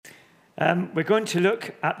We're going to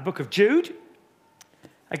look at the book of Jude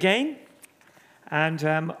again. And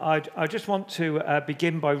I just want to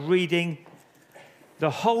begin by reading the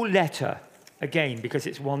whole letter again, because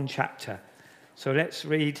it's one chapter. So let's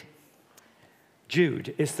read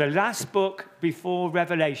Jude. It's the last book before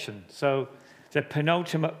Revelation. So the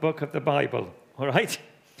penultimate book of the Bible. All right?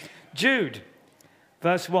 Jude,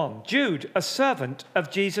 verse 1. Jude, a servant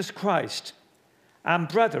of Jesus Christ and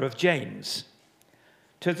brother of James,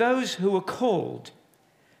 to those who are called,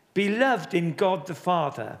 beloved in God the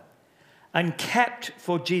Father, and kept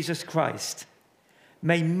for Jesus Christ,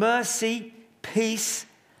 may mercy, peace,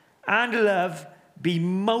 and love be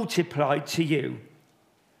multiplied to you.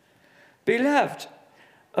 Beloved,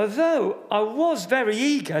 although I was very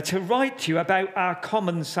eager to write to you about our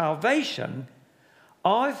common salvation,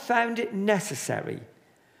 I found it necessary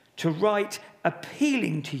to write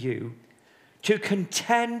appealing to you to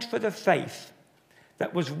contend for the faith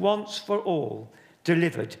that was once for all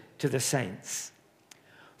delivered to the saints.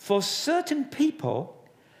 For certain people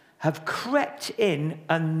have crept in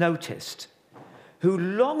unnoticed, who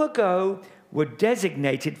long ago were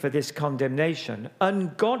designated for this condemnation,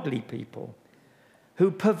 ungodly people,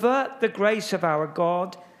 who pervert the grace of our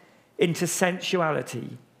God into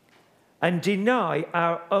sensuality and deny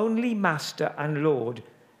our only Master and Lord,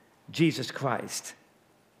 Jesus Christ.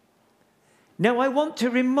 Now I want to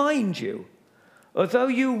remind you, although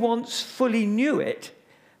you once fully knew it,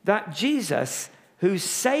 that Jesus, who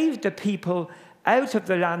saved the people out of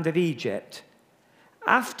the land of Egypt,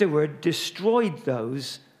 afterward destroyed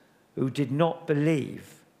those who did not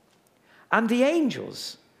believe. And the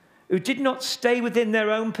angels, who did not stay within their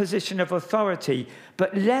own position of authority,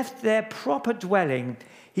 but left their proper dwelling,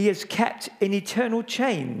 he has kept in eternal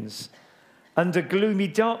chains under gloomy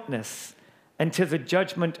darkness until the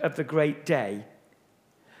judgment of the great day.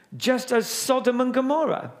 Just as Sodom and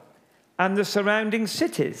Gomorrah and the surrounding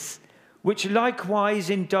cities, which likewise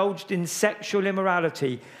indulged in sexual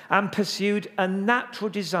immorality and pursued a natural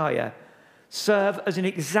desire, serve as an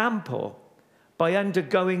example by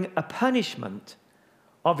undergoing a punishment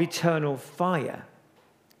of eternal fire.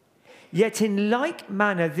 Yet in like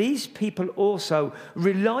manner, these people also,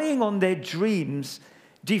 relying on their dreams,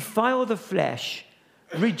 defile the flesh,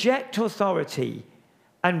 reject authority,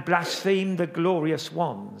 and blaspheme the glorious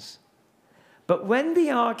ones. But when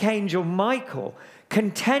the archangel Michael,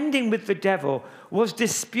 contending with the devil, was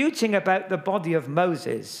disputing about the body of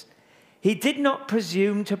Moses, he did not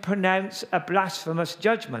presume to pronounce a blasphemous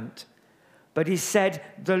judgment, but he said,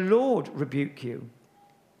 "The Lord rebuke you."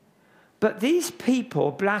 But these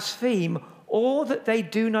people blaspheme all that they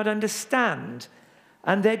do not understand,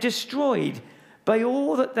 and they're destroyed by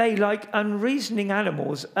all that they, like unreasoning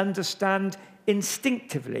animals, understand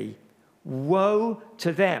instinctively. Woe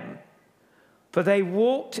to them! For they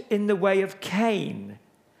walked in the way of Cain.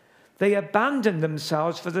 They abandoned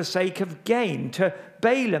themselves for the sake of gain to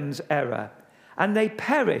Balaam's error, and they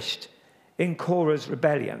perished in Korah's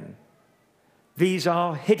rebellion. These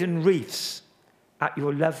are hidden reefs at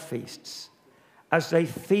your love feasts, as they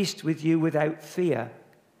feast with you without fear.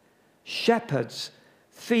 Shepherds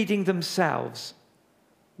feeding themselves,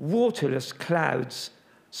 waterless clouds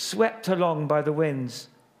swept along by the winds,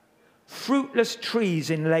 fruitless trees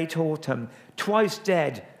in late autumn, twice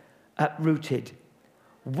dead, uprooted,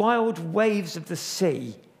 wild waves of the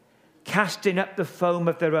sea, casting up the foam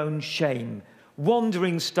of their own shame,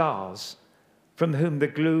 wandering stars, from whom the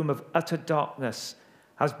gloom of utter darkness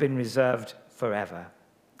has been reserved forever.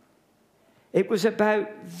 It was about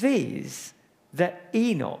these that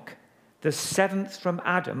Enoch, the seventh from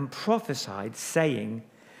Adam, prophesied, saying,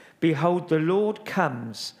 "Behold, the Lord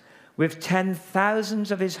comes with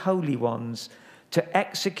 10,000s of his holy ones to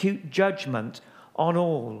execute judgment on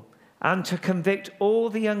all and to convict all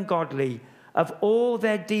the ungodly of all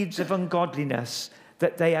their deeds of ungodliness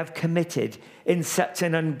that they have committed in such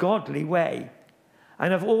an ungodly way,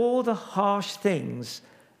 and of all the harsh things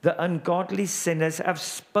that ungodly sinners have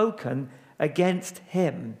spoken against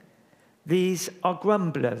him. These are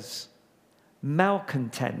grumblers,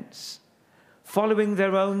 malcontents, following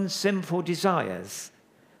their own sinful desires.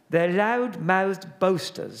 They're loud-mouthed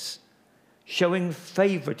boasters, showing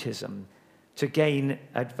favoritism to gain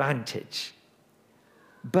advantage.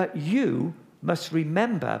 But you must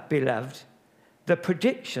remember, beloved, the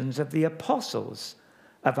predictions of the apostles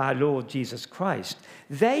of our Lord Jesus Christ.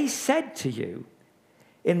 They said to you,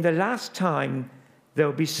 in the last time there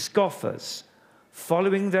will be scoffers,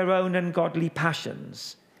 following their own ungodly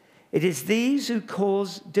passions. It is these who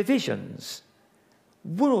cause divisions,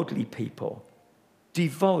 worldly people,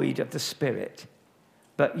 devoid of the Spirit.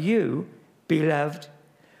 But you, beloved,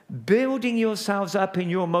 building yourselves up in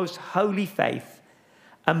your most holy faith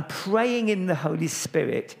and praying in the Holy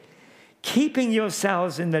Spirit, keeping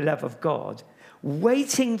yourselves in the love of God,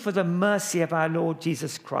 waiting for the mercy of our Lord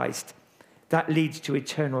Jesus Christ that leads to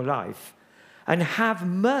eternal life, and have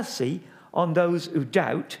mercy on those who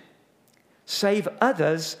doubt, save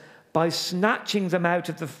others by snatching them out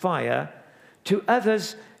of the fire, to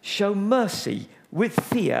others show mercy with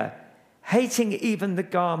fear, hating even the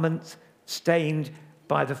garment stained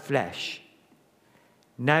by the flesh.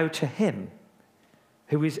 Now to him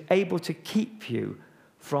who is able to keep you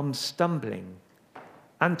from stumbling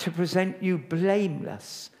and to present you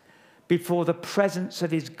blameless before the presence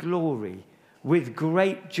of his glory with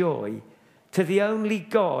great joy, to the only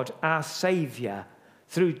God, our Saviour,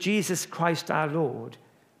 through Jesus Christ our Lord,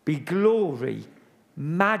 be glory,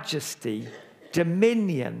 majesty,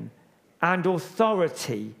 dominion, and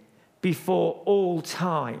authority before all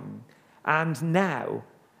time, and now,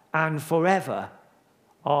 and forever.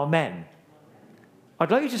 Amen.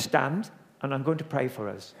 I'd like you to stand, and I'm going to pray for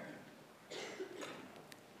us.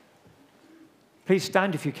 Please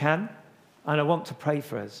stand if you can, and I want to pray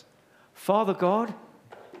for us. Father God,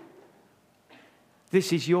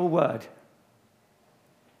 this is your word.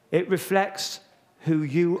 It reflects who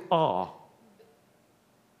you are.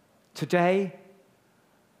 Today,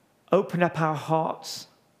 open up our hearts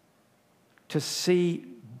to see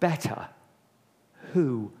better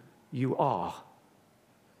who you are,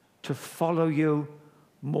 to follow you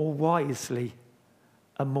more wisely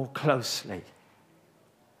and more closely.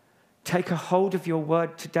 Take a hold of your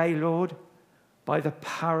word today, Lord, by the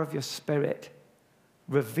power of your Spirit.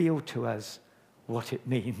 Reveal to us what it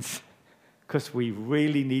means, because we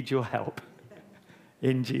really need your help.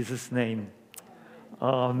 In Jesus' name,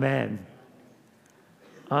 amen.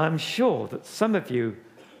 I'm sure that some of you,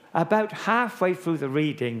 about halfway through the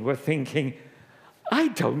reading, were thinking, I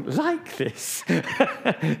don't like this.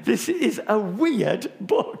 This is a weird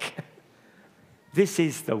book. This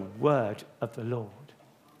is the word of the Lord.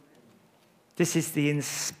 This is the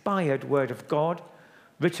inspired word of God,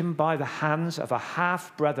 written by the hands of a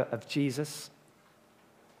half-brother of Jesus,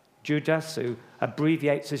 Judas, who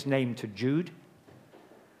abbreviates his name to Jude.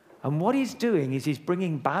 And what he's doing is he's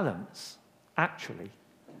bringing balance, actually,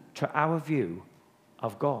 to our view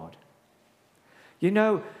of God. You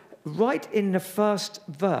know, right in the first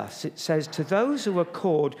verse, it says, to those who are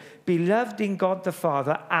called, beloved in God the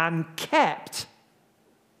Father, and kept,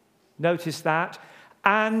 notice that,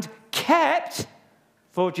 and kept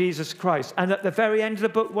for Jesus Christ. And at the very end of the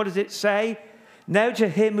book, what does it say? Now to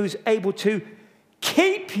him who's able to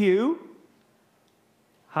keep you,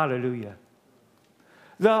 hallelujah.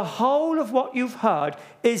 The whole of what you've heard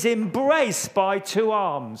is embraced by two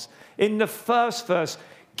arms. In the first verse,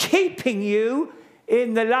 keeping you.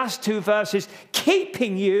 In the last two verses,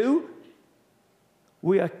 keeping you.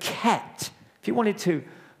 We are kept. If you wanted to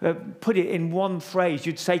put it in one phrase,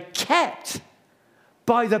 you'd say kept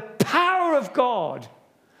by the power of God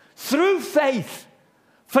through faith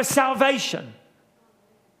for salvation.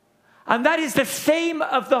 And that is the theme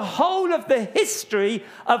of the whole of the history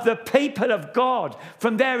of the people of God,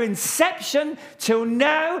 from their inception till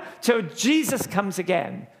now, till Jesus comes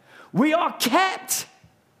again. We are kept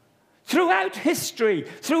throughout history,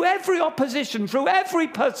 through every opposition, through every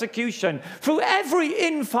persecution, through every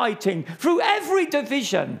infighting, through every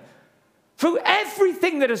division, through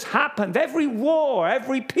everything that has happened, every war,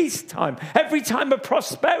 every peacetime, every time of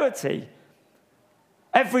prosperity,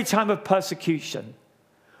 every time of persecution.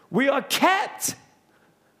 We are kept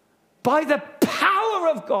by the power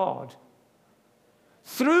of God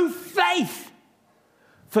through faith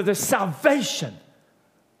for the salvation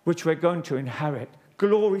which we're going to inherit.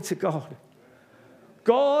 Glory to God.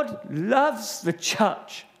 God loves the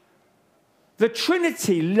church. The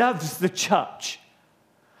Trinity loves the church.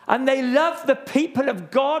 And they love the people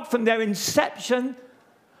of God from their inception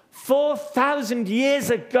 4,000 years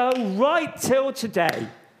ago right till today.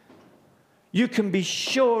 You can be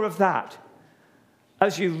sure of that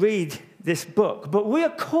as you read this book. But we are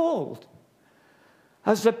called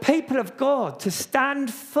as the people of God to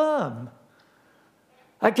stand firm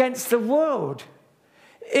against the world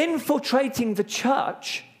infiltrating the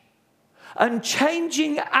church and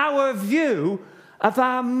changing our view of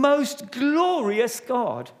our most glorious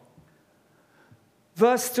God.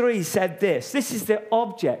 Verse 3 said this. This is the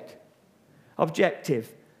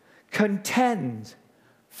objective. Contend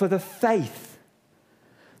for the faith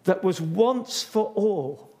that was once for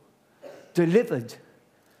all delivered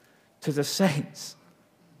to the saints.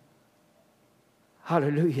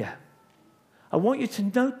 Hallelujah. I want you to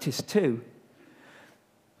notice too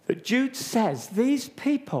that Jude says these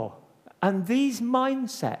people, And these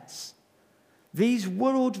mindsets, these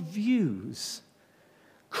world views,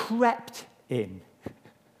 crept in.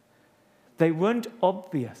 They weren't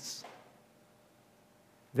obvious.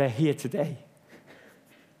 They're here today.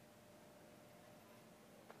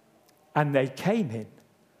 And they came in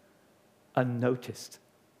unnoticed.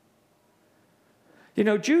 You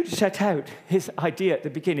know, Jude set out his idea at the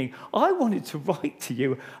beginning. I wanted to write to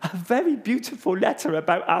you a very beautiful letter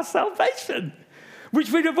about our salvation, which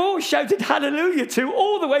we'd have all shouted hallelujah to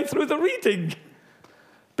all the way through the reading.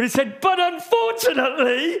 But he said, but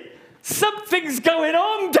unfortunately, something's going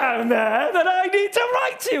on down there that I need to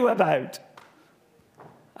write to you about.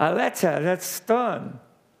 A letter that's stern.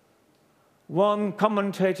 One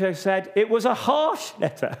commentator said it was a harsh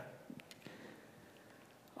letter.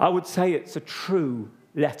 I would say it's a true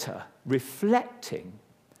letter reflecting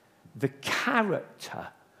the character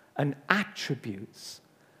and attributes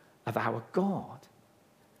of our God.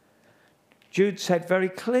 Jude said very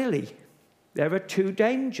clearly, there are two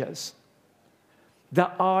dangers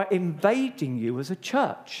that are invading you as a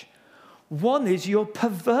church. One is you're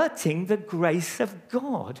perverting the grace of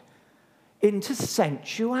God into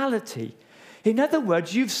sensuality. In other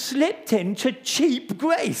words, you've slipped into cheap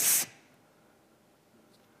grace.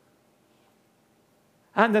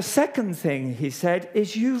 And the second thing, he said,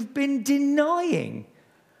 is you've been denying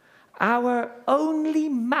our only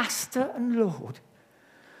Master and Lord,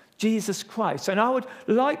 Jesus Christ. And I would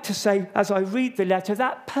like to say, as I read the letter,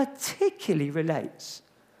 that particularly relates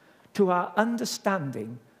to our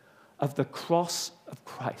understanding of the cross of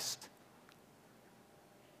Christ.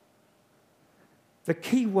 The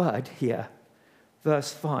key word here,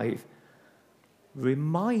 verse 5,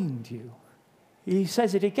 remind you. He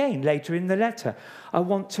says it again later in the letter. I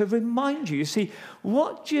want to remind you. You see,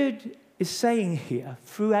 what Jude is saying here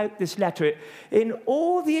throughout this letter, in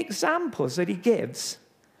all the examples that he gives,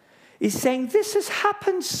 he's saying this has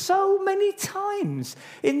happened so many times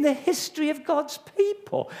in the history of God's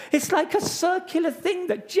people. It's like a circular thing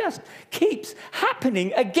that just keeps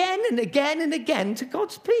happening again and again and again to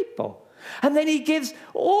God's people. And then he gives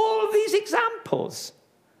all these examples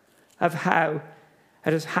of how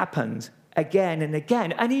it has happened again and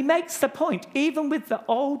again. And he makes the point, even with the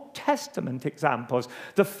Old Testament examples,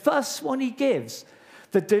 the first one he gives,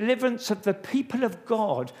 the deliverance of the people of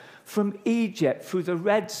God from Egypt through the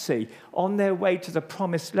Red Sea on their way to the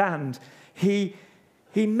Promised Land, he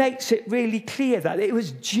makes it really clear that it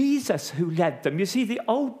was Jesus who led them. You see, the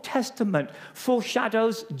Old Testament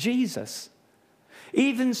foreshadows Jesus.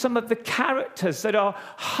 Even some of the characters that are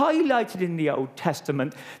highlighted in the Old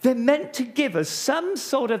Testament, they're meant to give us some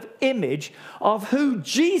sort of image of who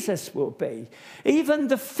Jesus will be. Even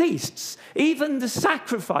the feasts, even the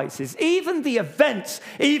sacrifices, even the events,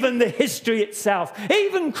 even the history itself,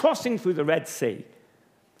 even crossing through the Red Sea,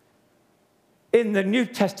 in the New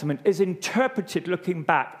Testament is interpreted looking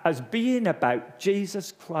back as being about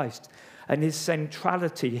Jesus Christ and his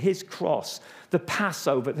centrality, his cross, the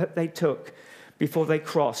Passover that they took before they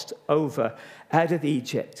crossed over out of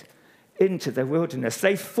Egypt into the wilderness.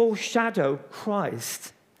 They foreshadow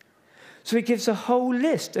Christ. So he gives a whole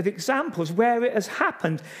list of examples where it has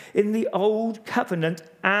happened in the Old Covenant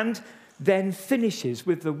and then finishes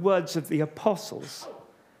with the words of the apostles.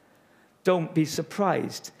 Don't be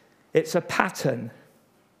surprised. It's a pattern.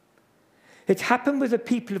 It happened with the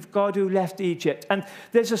people of God who left Egypt. And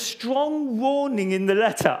there's a strong warning in the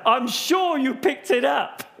letter. I'm sure you picked it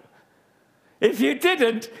up. If you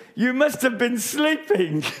didn't, you must have been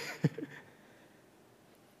sleeping.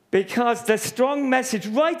 Because the strong message,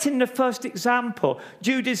 right in the first example,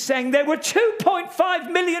 Jude is saying there were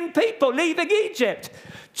 2.5 million people leaving Egypt.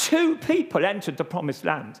 2 people entered the Promised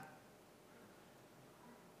Land.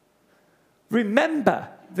 Remember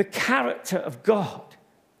the character of God.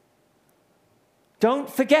 Don't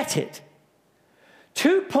forget it.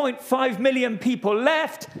 2.5 million people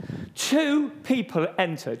left. 2 people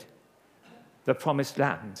entered the Promised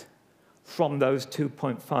Land from those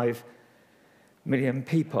 2.5 million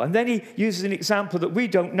people. And then he uses an example that we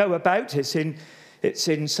don't know about. It's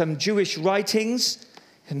in some Jewish writings,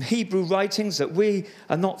 some Hebrew writings that we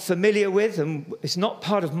are not familiar with, and it's not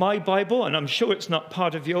part of my Bible, and I'm sure it's not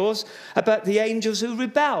part of yours, about the angels who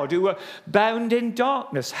rebelled, who were bound in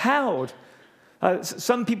darkness, held.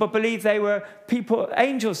 Some people believe they were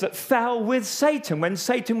angels that fell with Satan when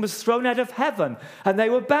Satan was thrown out of heaven, and they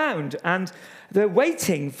were bound, and they're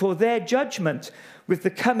waiting for their judgment with the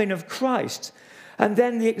coming of Christ. And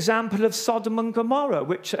then the example of Sodom and Gomorrah,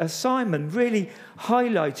 which Simon really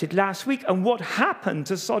highlighted last week, and what happened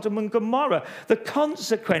to Sodom and Gomorrah, the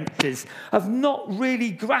consequences of not really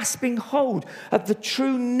grasping hold of the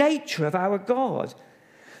true nature of our God.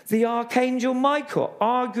 the archangel Michael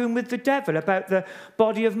arguing with the devil about the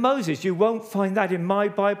body of Moses. You won't find that in my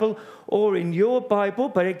Bible or in your Bible,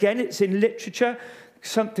 but again, it's in literature,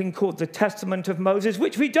 something called the Testament of Moses,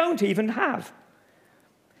 which we don't even have.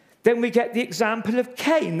 Then we get the example of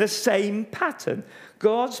Cain, the same pattern,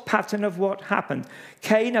 God's pattern of what happened.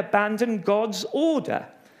 Cain abandoned God's order.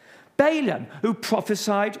 Balaam, who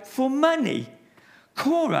prophesied for money.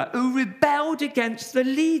 Korah, who rebelled against the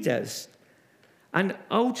leaders. And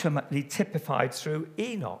ultimately typified through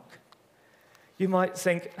Enoch. You might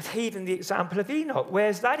think, even the example of Enoch,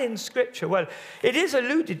 where's that in Scripture? Well, it is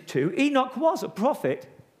alluded to. Enoch was a prophet.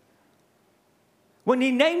 When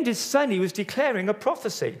he named his son, he was declaring a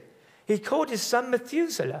prophecy. He called his son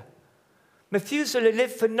Methuselah. Methuselah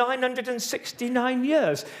lived for 969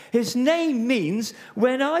 years. His name means,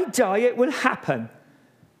 when I die, it will happen.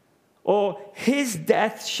 Or, his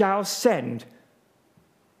death shall send.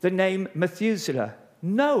 The name Methuselah.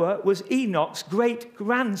 Noah was Enoch's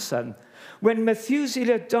great-grandson. When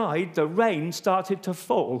Methuselah died, the rain started to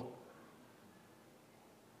fall.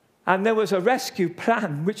 And there was a rescue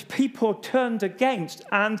plan which people turned against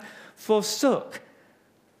and forsook.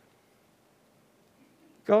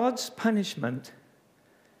 God's punishment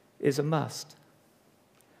is a must.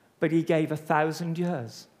 But he gave 1,000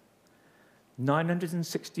 years,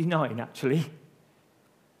 969 actually,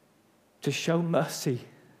 to show mercy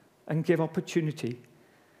and give opportunity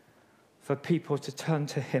for people to turn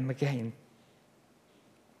to him again.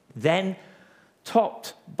 Then,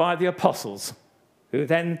 topped by the apostles, who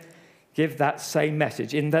then give that same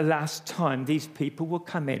message. In the last time, these people will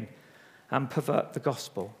come in and pervert the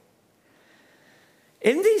gospel.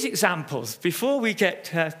 In these examples, before we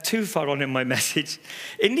get too far on in my message,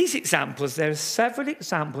 in these examples, there are several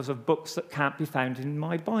examples of books that can't be found in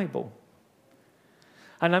my Bible.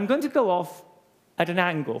 And I'm going to go off at an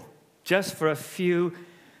angle, just for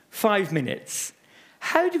 5 minutes.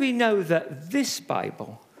 How do we know that this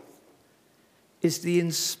Bible is the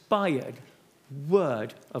inspired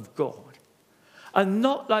Word of God? And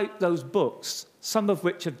not like those books, some of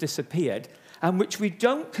which have disappeared, and which we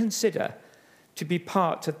don't consider to be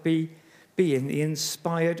part of being the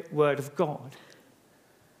inspired Word of God.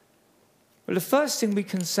 Well, the first thing we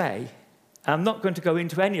can say, I'm not going to go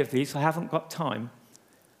into any of these, I haven't got time,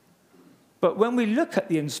 but when we look at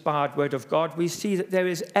the inspired Word of God, we see that there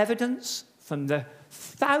is evidence from the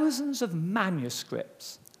thousands of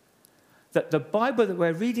manuscripts that the Bible that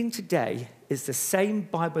we're reading today is the same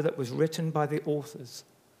Bible that was written by the authors.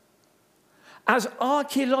 As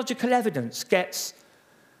archaeological evidence gets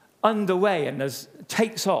underway and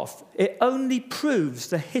takes off, it only proves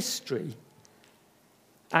the history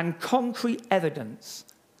and concrete evidence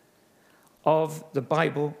of the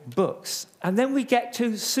Bible books. And then we get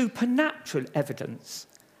to supernatural evidence.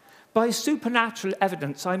 By supernatural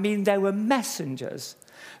evidence, I mean there were messengers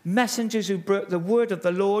who brought the word of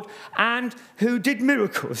the Lord and who did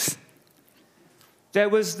miracles. There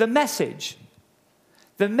was the message.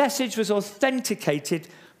 The message was authenticated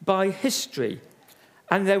by history,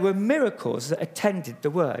 and there were miracles that attended the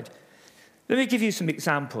word. Let me give you some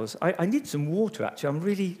examples. I need some water, actually. I'm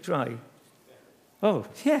really dry. Oh,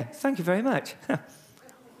 yeah, thank you very much.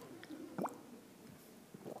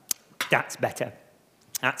 That's better.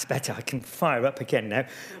 That's better. I can fire up again now.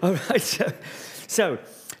 All right, so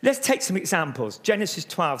let's take some examples. Genesis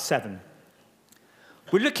 12:7.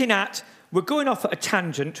 We're going off at a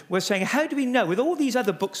tangent. We're saying, how do we know, with all these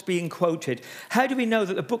other books being quoted, how do we know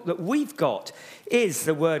that the book that we've got is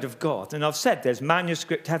the Word of God? And I've said there's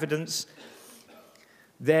manuscript evidence,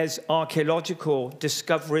 there's archaeological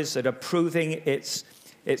discoveries that are proving its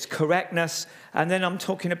correctness, and then I'm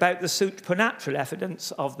talking about the supernatural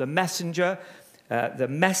evidence of the messenger, the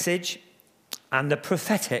message, and the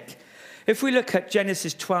prophetic. If we look at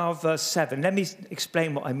Genesis 12, verse 7, let me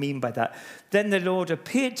explain what I mean by that. Then the Lord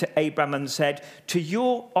appeared to Abram and said, "To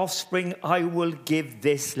your offspring I will give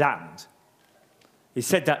this land." He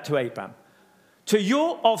said that to Abram. To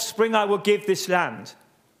your offspring I will give this land.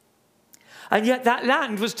 And yet that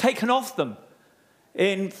land was taken off them.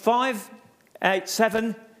 In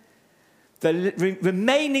 587, the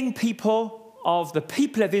remaining people of the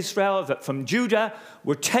people of Israel that from Judah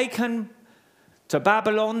were taken to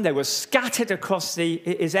Babylon. They were scattered across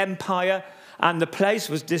his empire, and the place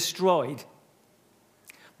was destroyed.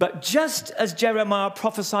 But just as Jeremiah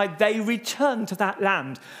prophesied, they returned to that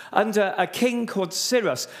land under a king called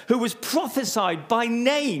Cyrus, who was prophesied by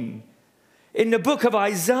name in the book of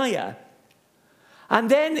Isaiah. And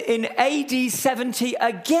then in AD 70,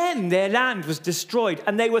 again, their land was destroyed,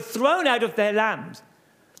 and they were thrown out of their land.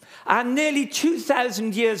 And nearly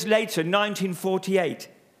 2,000 years later, 1948,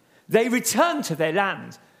 they returned to their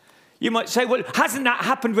land. You might say, well, hasn't that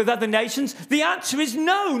happened with other nations? The answer is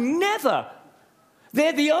no, never.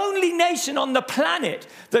 They're the only nation on the planet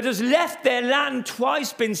that has left their land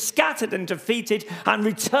twice, been scattered and defeated, and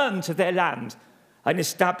returned to their land and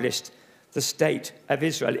established the state of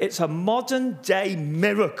Israel. It's a modern day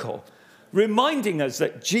miracle, reminding us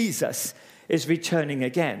that Jesus is returning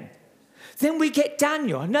again. Then we get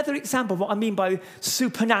Daniel, another example of what I mean by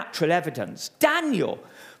supernatural evidence. Daniel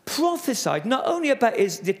prophesied not only about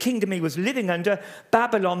the kingdom he was living under,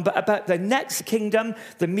 Babylon, but about the next kingdom,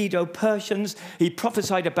 the Medo-Persians. He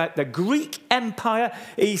prophesied about the Greek Empire.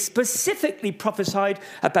 He specifically prophesied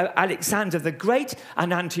about Alexander the Great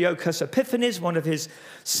and Antiochus Epiphanes, one of his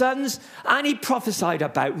sons. And he prophesied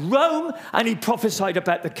about Rome, and he prophesied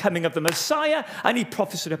about the coming of the Messiah, and he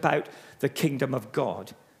prophesied about the kingdom of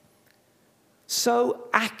God. So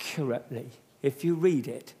accurately, if you read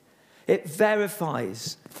it, it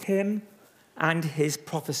verifies him and his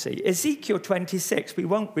prophecy. Ezekiel 26, we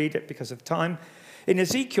won't read it because of time. In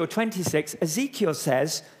Ezekiel 26, Ezekiel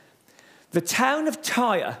says, the town of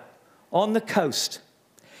Tyre on the coast,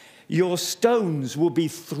 your stones will be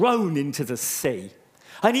thrown into the sea.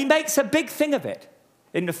 And he makes a big thing of it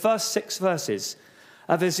in the first 6 verses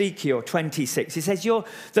of Ezekiel 26. He says,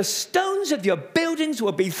 the stones of your buildings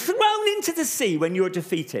will be thrown into the sea when you're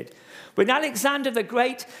defeated. When Alexander the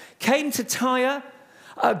Great came to Tyre,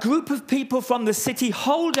 a group of people from the city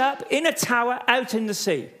holed up in a tower out in the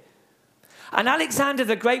sea. And Alexander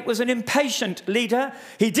the Great was an impatient leader.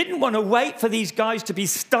 He didn't want to wait for these guys to be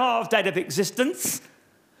starved out of existence.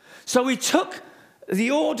 So he took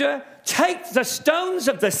the order, take the stones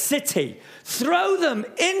of the city, throw them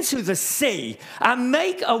into the sea, and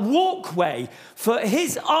make a walkway for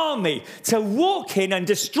his army to walk in and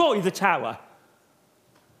destroy the tower.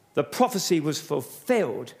 The prophecy was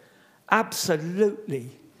fulfilled absolutely,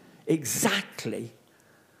 exactly,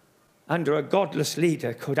 under a godless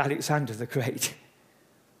leader called Alexander the Great.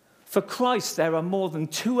 For Christ, there are more than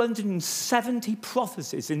 270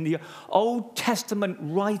 prophecies in the Old Testament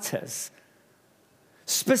writers,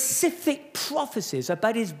 specific prophecies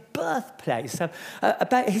about his birthplace,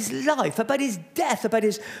 about his life, about his death, about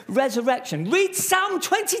his resurrection. Read Psalm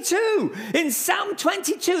 22. In Psalm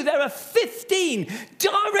 22, there are 15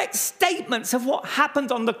 direct statements of what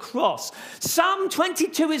happened on the cross. Psalm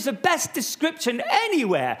 22 is the best description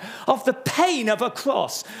anywhere of the pain of a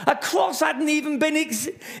cross. A cross hadn't even been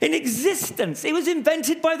in existence. It was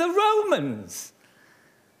invented by the Romans.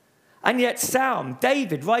 And yet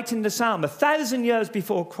David, writing the Psalm 1,000 years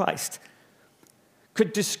before Christ,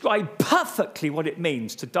 could describe perfectly what it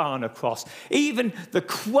means to die on a cross. Even the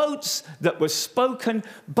quotes that were spoken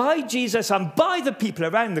by Jesus and by the people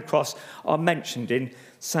around the cross are mentioned in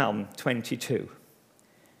Psalm 22.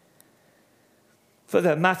 For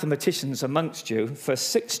the mathematicians amongst you, for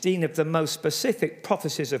 16 of the most specific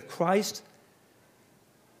prophecies of Christ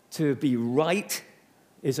to be right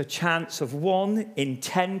is a chance of 1 in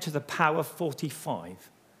 10 to the power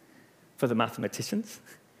 45 for the mathematicians.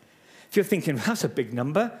 If you're thinking, that's a big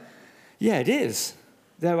number, yeah, it is.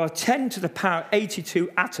 There are 10 to the power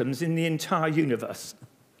 82 atoms in the entire universe.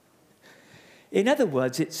 In other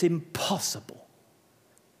words, it's impossible.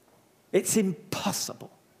 It's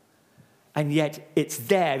impossible. And yet it's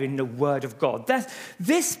there in the Word of God.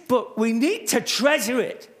 This book, we need to treasure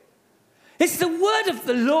it. It's the Word of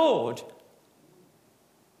the Lord.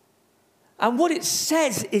 And what it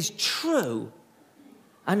says is true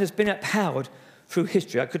and has been upheld through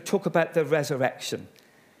history. I could talk about the resurrection,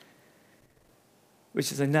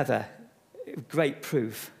 which is another great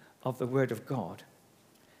proof of the Word of God.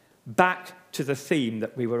 Back to the theme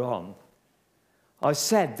that we were on. I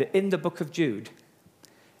said that in the book of Jude,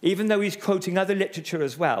 even though he's quoting other literature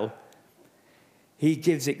as well, he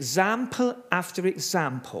gives example after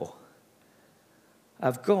example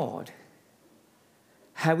of God,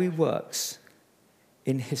 how he works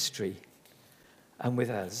in history and with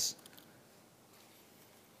us.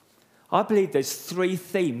 I believe there's 3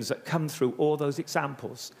 themes that come through all those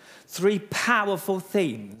examples. 3 powerful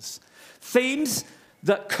themes. Themes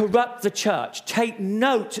that corrupt the church. Take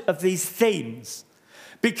note of these themes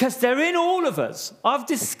because they're in all of us. I've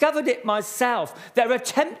discovered it myself. They're a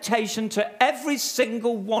temptation to every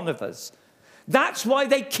single one of us. That's why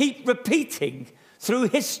they keep repeating through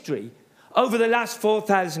history over the last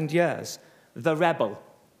 4,000 years. The rebel.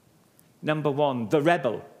 Number 1, the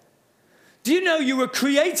rebel. Do you know you were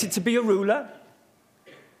created to be a ruler?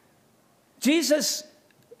 Jesus,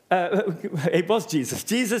 it was Jesus.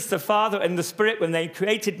 Jesus, the Father and the Spirit, when they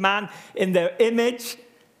created man in their image,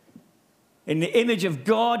 in the image of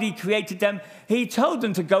God, he created them. He told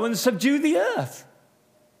them to go and subdue the earth.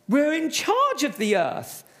 We're in charge of the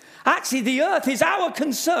earth. Actually, the earth is our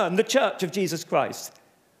concern, the church of Jesus Christ.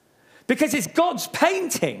 Because it's God's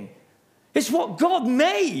painting. It's what God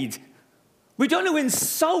made. We don't want to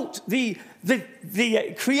insult the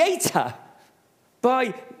creator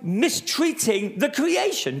by mistreating the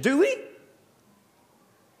creation, do we?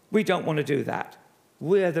 We don't want to do that.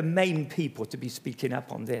 We're the main people to be speaking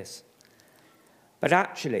up on this. But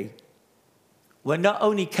actually, we're not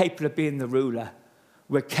only capable of being the ruler,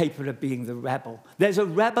 we're capable of being the rebel. There's a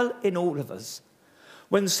rebel in all of us.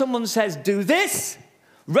 When someone says, do this,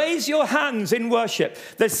 raise your hands in worship,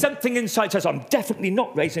 there's something inside us. I'm definitely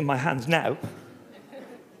not raising my hands now.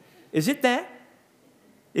 Is it there?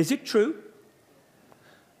 Is it true?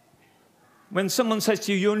 When someone says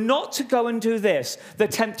to you, you're not to go and do this, the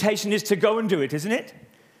temptation is to go and do it, isn't it?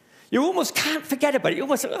 You almost can't forget about it. You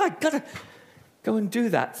almost, I've got to go and do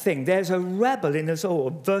that thing. There's a rebel in us all.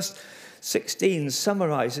 Verse 16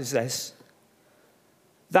 summarizes this.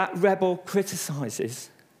 That rebel criticizes.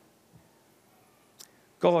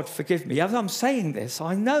 God, forgive me. As I'm saying this,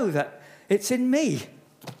 I know that it's in me.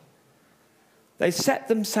 They set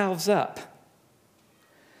themselves up.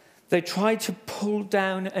 They try to pull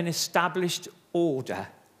down an established order.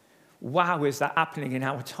 Wow, is that happening in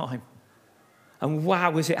our time? And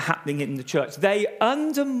wow, is it happening in the church? They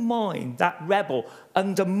undermine, that rebel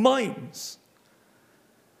undermines.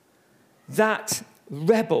 That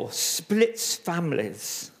rebel splits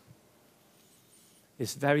families.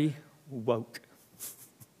 Is very woke.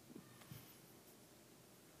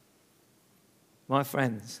 My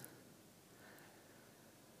friends,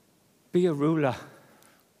 be a ruler,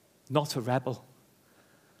 not a rebel.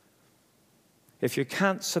 If you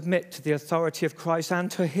can't submit to the authority of Christ and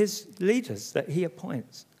to his leaders that he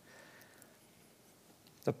appoints,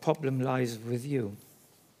 the problem lies with you.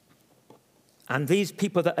 And these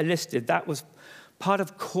people that are listed, that was part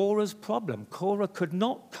of Korah's problem. Korah could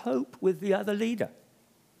not cope with the other leader.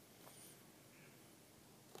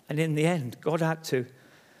 And in the end, God had to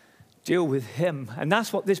deal with him. And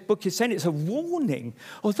that's what this book is saying. It's a warning.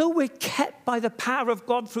 Although we're kept by the power of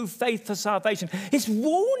God through faith for salvation, it's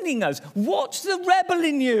warning us. Watch the rebel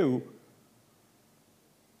in you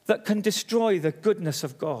that can destroy the goodness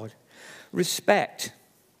of God. Respect.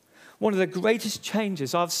 One of the greatest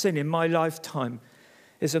changes I've seen in my lifetime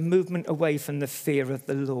is a movement away from the fear of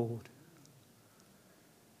the Lord.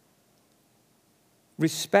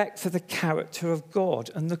 Respect for the character of God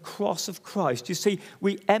and the cross of Christ. You see,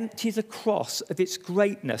 we empty the cross of its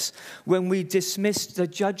greatness when we dismiss the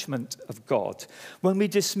judgment of God, when we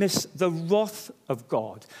dismiss the wrath of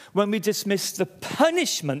God, when we dismiss the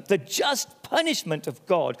punishment, the just punishment of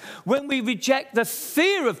God, when we reject the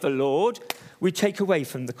fear of the Lord, we take away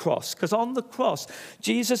from the cross. Because on the cross,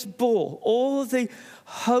 Jesus bore all the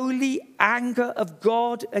holy anger of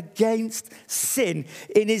God against sin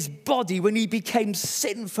in his body when he became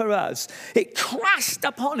sin for us. It crashed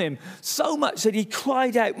upon him so much that he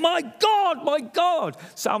cried out, my God,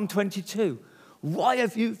 Psalm 22, why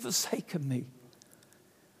have you forsaken me?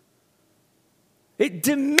 It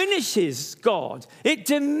diminishes God. It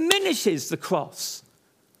diminishes the cross.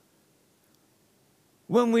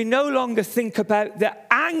 When we no longer think about the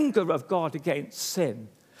anger of God against sin,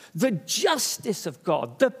 the justice of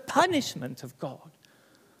God, the punishment of God,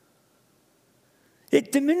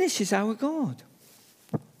 it diminishes our God.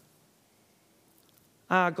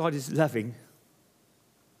 Our God is loving.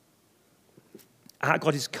 Our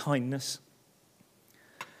God is kindness.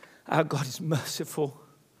 Our God is merciful.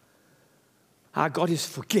 Our God is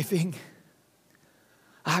forgiving.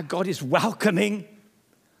 Our God is welcoming.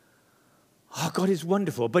 Our God is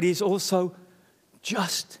wonderful, but he's also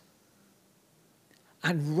just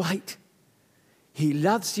and right. He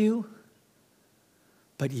loves you,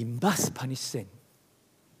 but he must punish sin.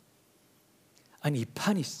 And he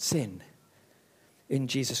punished sin in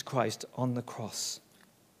Jesus Christ on the cross.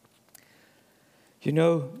 You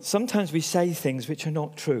know, sometimes we say things which are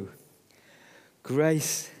not true.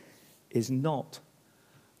 Grace is not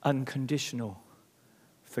unconditional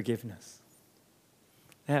forgiveness.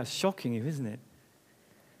 Yeah, it's shocking you, isn't it?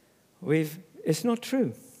 It's not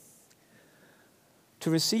true. To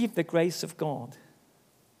receive the grace of God,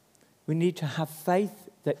 we need to have faith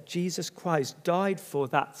that Jesus Christ died for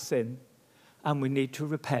that sin, and we need to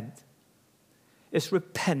repent. It's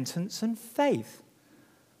repentance and faith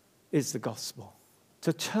is the gospel.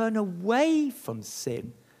 To turn away from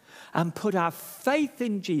sin and put our faith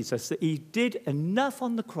in Jesus, that he did enough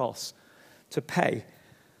on the cross to pay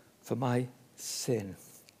for my sin.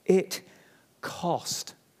 It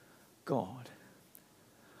cost God.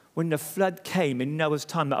 When the flood came in Noah's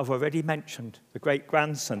time that I've already mentioned, the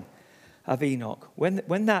great-grandson of Enoch,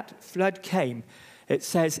 when that flood came, It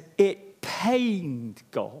says, it pained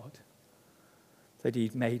God that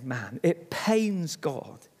he'd made man. It pains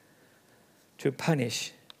God to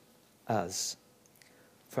punish us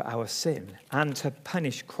for our sin and to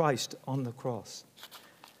punish Christ on the cross.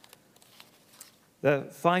 The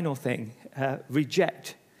final thing,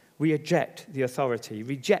 reject the authority,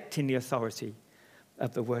 rejecting the authority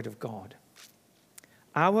of the Word of God.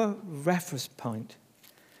 Our reference point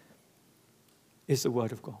is the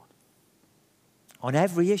Word of God. On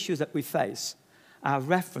every issue that we face, our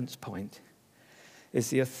reference point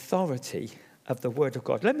is the authority of the Word of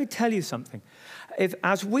God. Let me tell you something.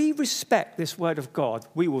 As we respect this Word of God,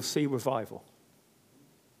 we will see revival.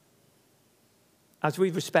 As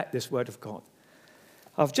we respect this Word of God.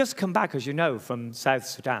 I've just come back, as you know, from South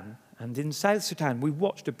Sudan. And in South Sudan, we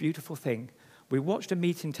watched a beautiful thing. We watched a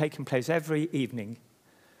meeting taking place every evening.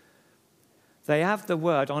 They have the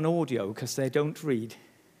word on audio because they don't read.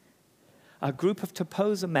 A group of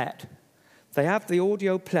Toposa met. They have the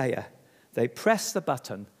audio player. They press the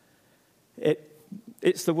button.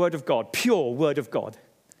 It's the Word of God, pure Word of God.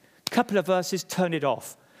 A couple of verses, turn it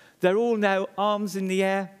off. They're all now arms in the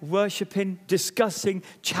air, worshipping, discussing,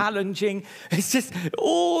 challenging. It's just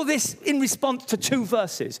all this in response to 2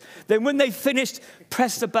 verses. Then when they finished,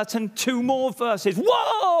 press the button, 2 more verses.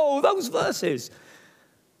 Whoa, those verses.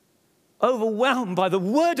 Overwhelmed by the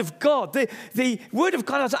Word of God. The Word of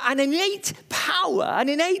God has an innate power, an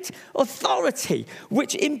innate authority,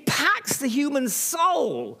 which impacts the human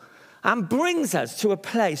soul and brings us to a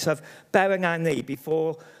place of bowing our knee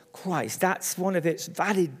before Christ. That's one of its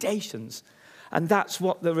validations. And that's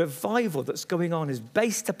what the revival that's going on is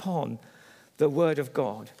based upon, the Word of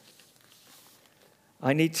God.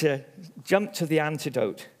 I need to jump to the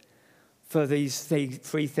antidote for these 3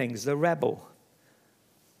 things. The rebel,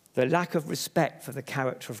 the lack of respect for the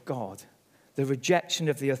character of God, the rejection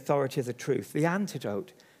of the authority of the truth. The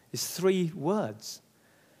antidote is 3 words.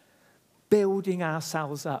 Building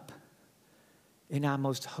ourselves up in our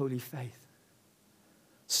most holy faith.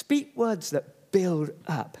 Speak words that build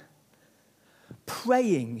up.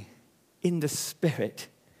 Praying in the Spirit.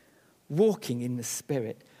 Walking in the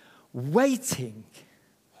Spirit. Waiting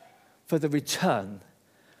for the return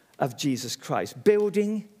of Jesus Christ.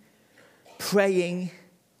 Building, praying,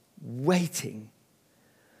 waiting.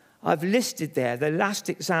 I've listed there the last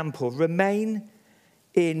example, remain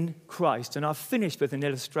in Christ. And I've finished with an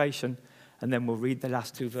illustration, and then we'll read the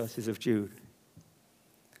last 2 verses of Jude.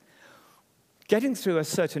 Getting through a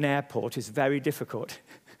certain airport is very difficult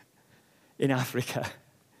in Africa.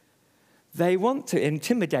 They want to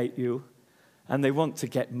intimidate you, and they want to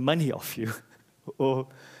get money off you, or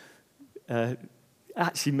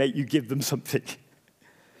actually make you give them something.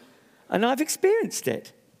 And I've experienced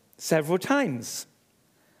it several times.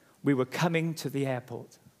 We were coming to the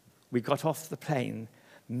airport. We got off the plane,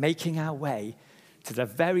 making our way to the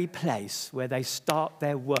very place where they start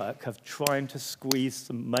their work of trying to squeeze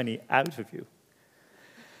some money out of you.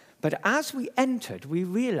 But as we entered, we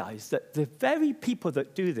realized that the very people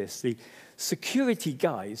that do this, the security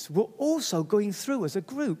guys, were also going through as a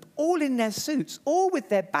group, all in their suits, all with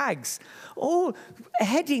their bags, all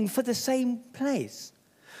heading for the same place.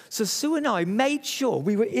 So Sue and I made sure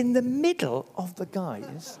we were in the middle of the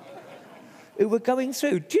guys who were going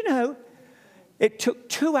through. Do you know, it took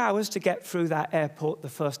 2 hours to get through that airport the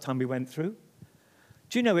first time we went through.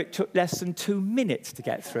 Do you know it took less than 2 minutes to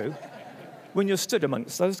get through? When you're stood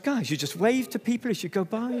amongst those guys, you just wave to people as you go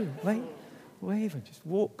by. Wave, and just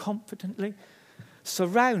walk confidently,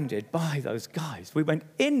 surrounded by those guys. We went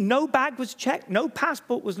in, no bag was checked, no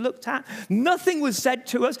passport was looked at, nothing was said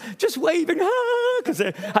to us, just waving, because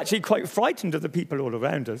they're actually quite frightened of the people all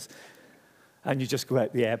around us. And you just go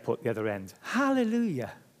out the airport the other end.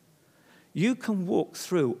 Hallelujah. You can walk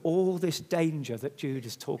through all this danger that Jude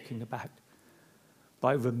is talking about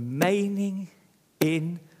by remaining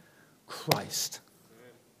in Christ.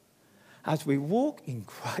 As we walk in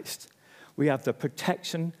Christ, we have the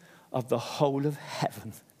protection of the whole of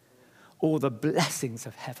heaven, all the blessings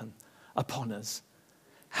of heaven upon us,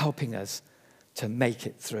 helping us to make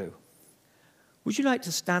it through. Would you like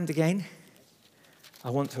to stand again? I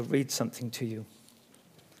want to read something to you.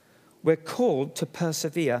 We're called to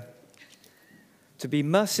persevere, to be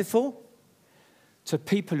merciful to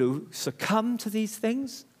people who succumb to these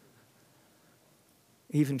things,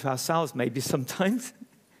 even to ourselves maybe sometimes,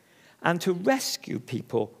 and to rescue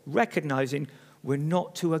people, recognizing we're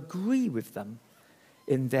not to agree with them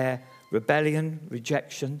in their rebellion,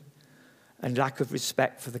 rejection, and lack of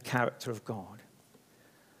respect for the character of God.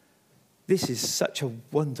 This is such a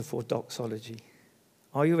wonderful doxology.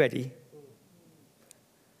 Are you ready?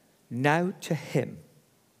 Now to him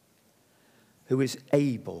who is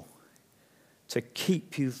able to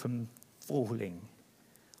keep you from falling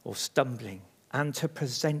or stumbling, and to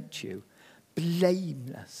present you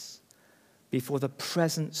blameless before the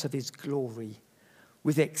presence of his glory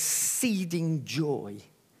with exceeding joy.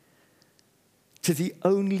 To the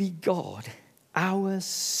only God, our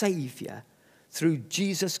Saviour, through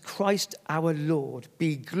Jesus Christ our Lord,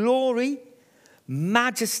 be glory,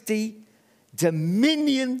 majesty,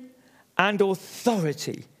 dominion, and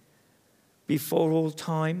authority before all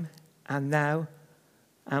time and now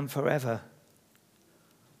and forever.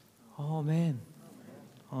 Amen.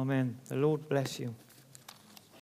 Amen. The Lord bless you.